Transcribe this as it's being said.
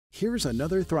Here's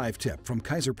another Thrive tip from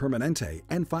Kaiser Permanente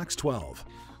and Fox 12.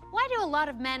 Why do a lot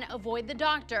of men avoid the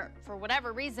doctor? For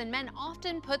whatever reason, men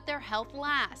often put their health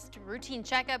last. Routine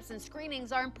checkups and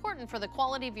screenings are important for the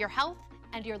quality of your health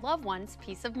and your loved one's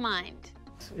peace of mind.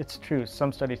 It's true.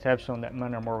 Some studies have shown that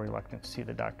men are more reluctant to see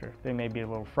the doctor. They may be a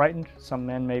little frightened. Some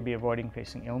men may be avoiding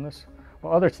facing illness,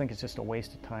 while others think it's just a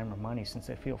waste of time or money since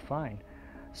they feel fine.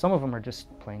 Some of them are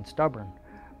just plain stubborn.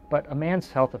 But a man's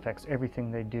health affects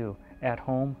everything they do, at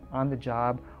home, on the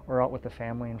job, or out with the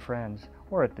family and friends,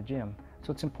 or at the gym.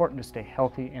 So it's important to stay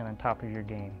healthy and on top of your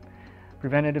game.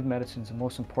 Preventative medicine is the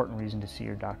most important reason to see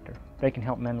your doctor. They can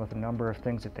help men with a number of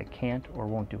things that they can't or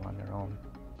won't do on their own.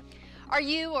 Are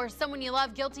you or someone you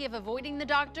love guilty of avoiding the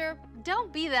doctor?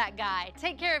 Don't be that guy.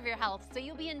 Take care of your health so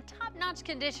you'll be in top-notch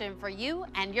condition for you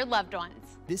and your loved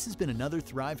ones. This has been another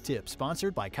Thrive tip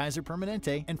sponsored by Kaiser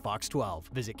Permanente and Fox 12.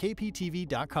 Visit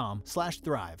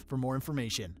kptv.com/thrive for more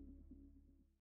information.